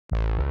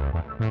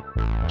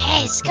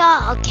Hey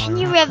Skull, can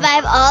you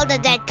revive all the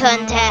dead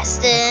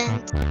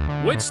contestants?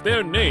 What's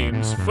their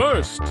names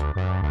first?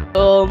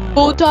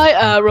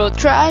 Multi-arrow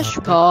trash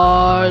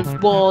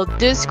card, ball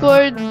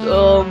discord,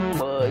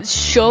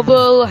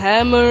 shovel,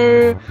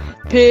 hammer,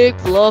 pig,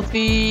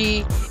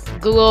 fluffy,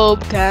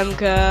 globe,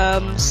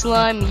 cam,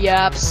 slime,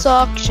 yap,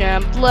 sock,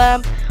 champ,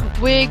 lamp,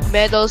 wig,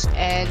 medals,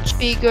 and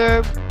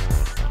speaker.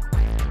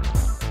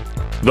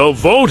 The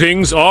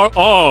votings are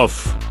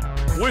off,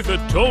 with a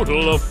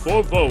total of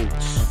 4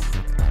 votes.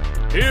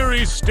 Here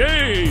he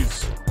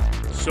stays.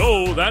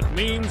 So that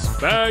means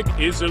Bag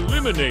is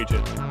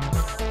eliminated.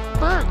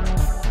 Bert!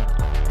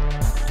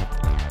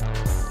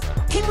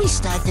 Can we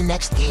start the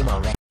next game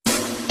already?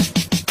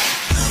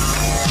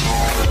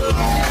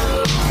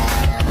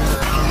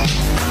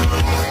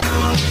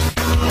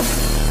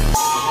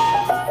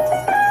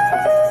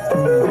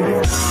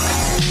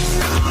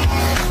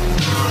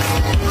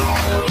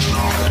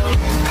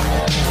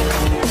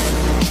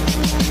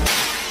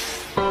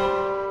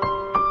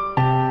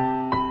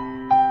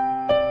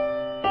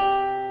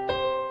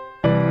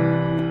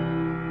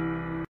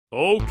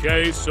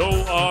 Okay, so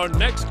our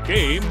next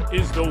game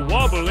is the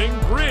wobbling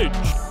bridge.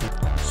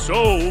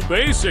 So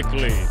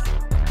basically,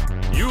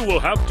 you will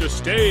have to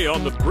stay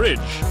on the bridge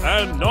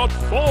and not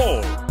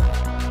fall.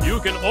 You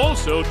can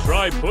also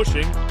try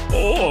pushing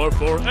or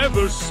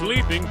forever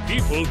sleeping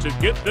people to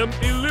get them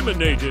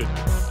eliminated.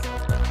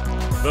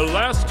 The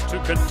last 2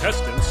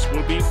 contestants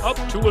will be up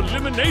to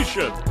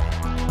elimination.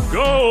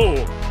 Go!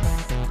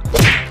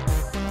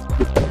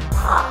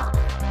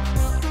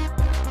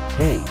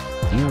 Hey,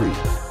 Erie,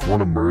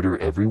 wanna murder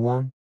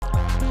everyone?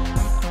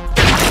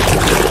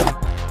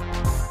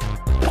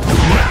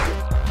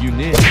 You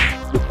nit.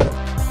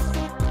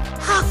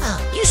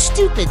 Haha, you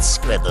stupid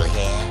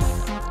scribblehead.